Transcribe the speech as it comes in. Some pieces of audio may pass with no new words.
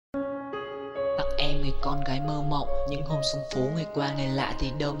tặng em người con gái mơ mộng. Những hôm xuống phố ngày qua ngày lại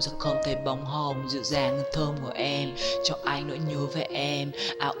thì đông, giờ không thấy bóng hồng dịu dàng hương thơm của em. Cho anh nỗi nhớ về em,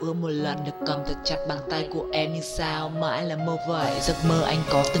 áo ước một lần được cầm thật chặt bàn tay của em, như sao mãi là mơ vậy. Giấc mơ anh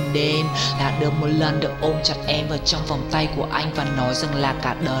có từng đêm là được một lần được ôm chặt em vào trong vòng tay của anh, và nói rằng là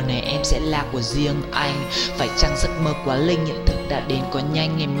cả đời này em sẽ là của riêng anh. Phải chăng giấc mơ quá linh, hiện thực đã đến quá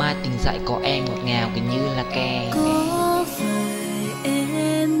nhanh, ngày mai tỉnh dậy có em ngọt ngào cứ như là kem. Có phải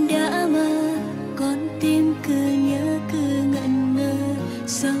em đã mơ, con tim cứ nhớ cứ ngẩn ngơ,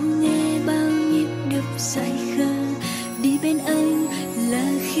 sao nghe bao nhịp đập say khờ. Đi bên anh là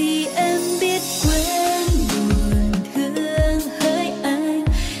khi em biết quên buồn thương hỡi anh.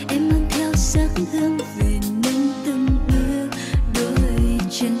 Em mang theo sắc hương về nên từng bước đôi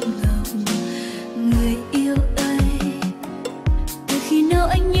chân ngọc. Người yêu ơi, từ khi nào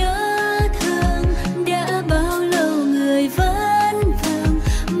anh nhớ thương, đã bao lâu người vẫn vương.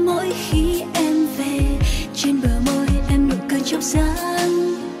 Mỗi khi em về, trên bờ môi em nụ cười chớp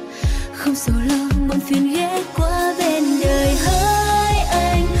sáng. Không sầu lo muộn phiền ghé qua bên đời hỡi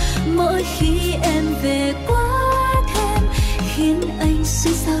anh. Mỗi khi em về quá thêm, khiến anh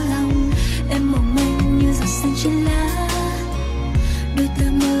suy sao lòng. Em mong manh như giọt sương trên lá, đôi ta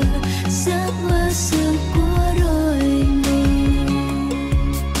mơ giấc mơ sương của đôi mình.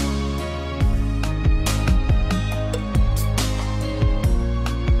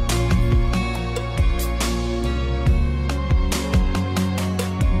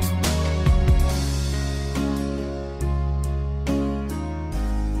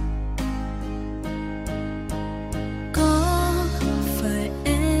 Có phải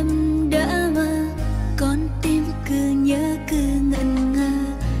em đã mơ, con tim cứ nhớ cứ ngẩn ngơ,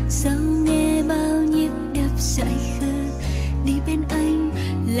 sao nghe bao nhịp đập dại khờ. Đi bên anh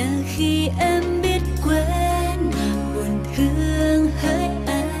là khi em biết quên buồn thương hỡi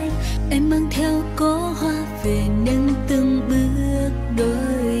anh. Em mang theo cỏ hoa về nâng từng bước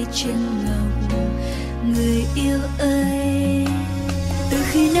đôi chân ngọc. Người yêu ơi, từ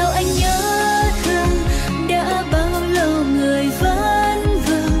khi nào anh nhớ thương, đã bao lâu người vẫn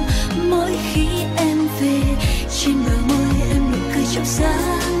vương. Mỗi khi em về, trên bờ môi em nụ cười trong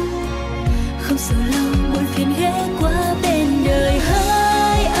sáng. Không sầu lo muộn phiền ghé qua bên đời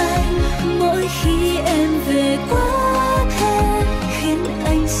hỡi anh. Mỗi khi em về quá thêm, khiến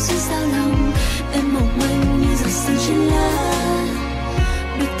anh suy sao lòng. Em mong manh như giọt sương trên lá,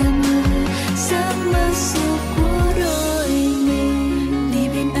 được ta mơ giấc mơ xưa của đôi mình. Đi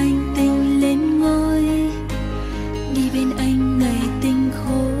bên anh tình lên ngôi, đi bên anh ngày tinh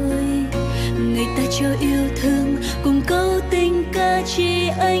khôi. Người ta cho yêu thương cùng câu tình ca chỉ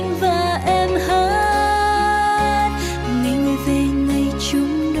anh và em hát. Ngày người về ngày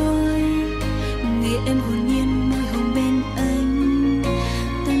chung đôi, ngày em hồn nhiên môi hồng bên anh.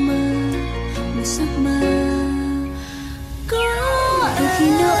 Ta mơ một giấc mơ. Có từ khi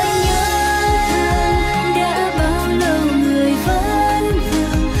nào anh nhớ thương, đã bao lâu người vẫn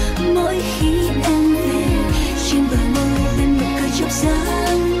vương. Mỗi khi em về, trên bờ môi em nụ cười chớp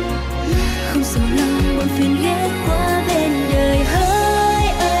sáng. Không sầu lo muộn phiền ghé qua